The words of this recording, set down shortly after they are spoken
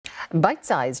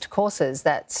bite-sized courses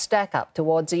that stack up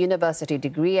towards a university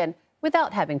degree and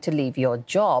without having to leave your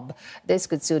job. This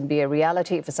could soon be a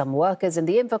reality for some workers in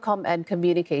the infocom and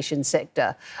communication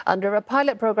sector under a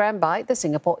pilot program by the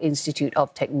Singapore Institute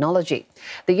of Technology.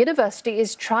 The university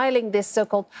is trialling this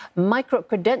so-called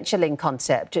micro-credentialing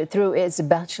concept through its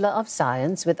Bachelor of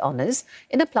Science with Honours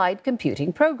in Applied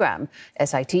Computing program.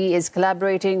 SIT is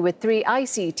collaborating with 3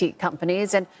 ICT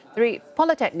companies and 3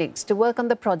 polytechnics to work on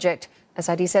the project.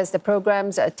 SIT says the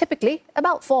programs, typically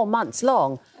about 4 months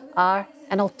long, are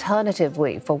an alternative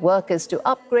way for workers to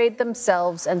upgrade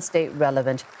themselves and stay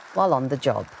relevant while on the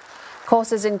job.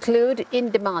 Courses include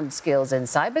in-demand skills in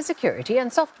cybersecurity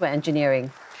and software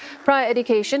engineering. Prior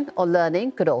education or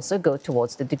learning could also go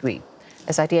towards the degree.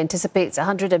 SIT anticipates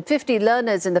 150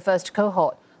 learners in the first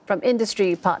cohort from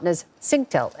industry partners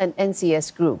Singtel and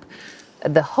NCS Group.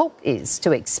 The hope is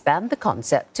to expand the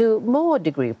concept to more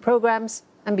degree programs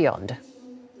and beyond.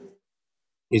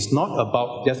 It's not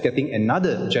about just getting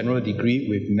another general degree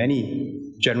with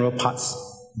many general parts,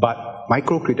 but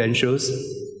micro-credentials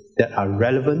that are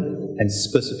relevant and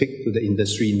specific to the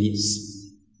industry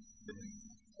needs.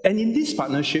 And in this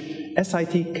partnership,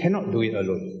 SIT cannot do it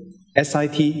alone.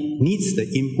 SIT needs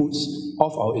the inputs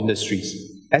of our industries,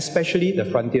 especially the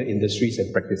frontier industries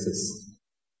and practices.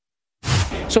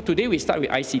 So today we start with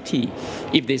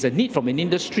ICT. If there's a need from an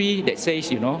industry that says,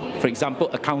 for example,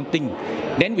 accounting,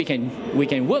 then we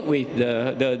can work with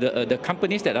the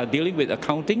companies that are dealing with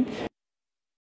accounting.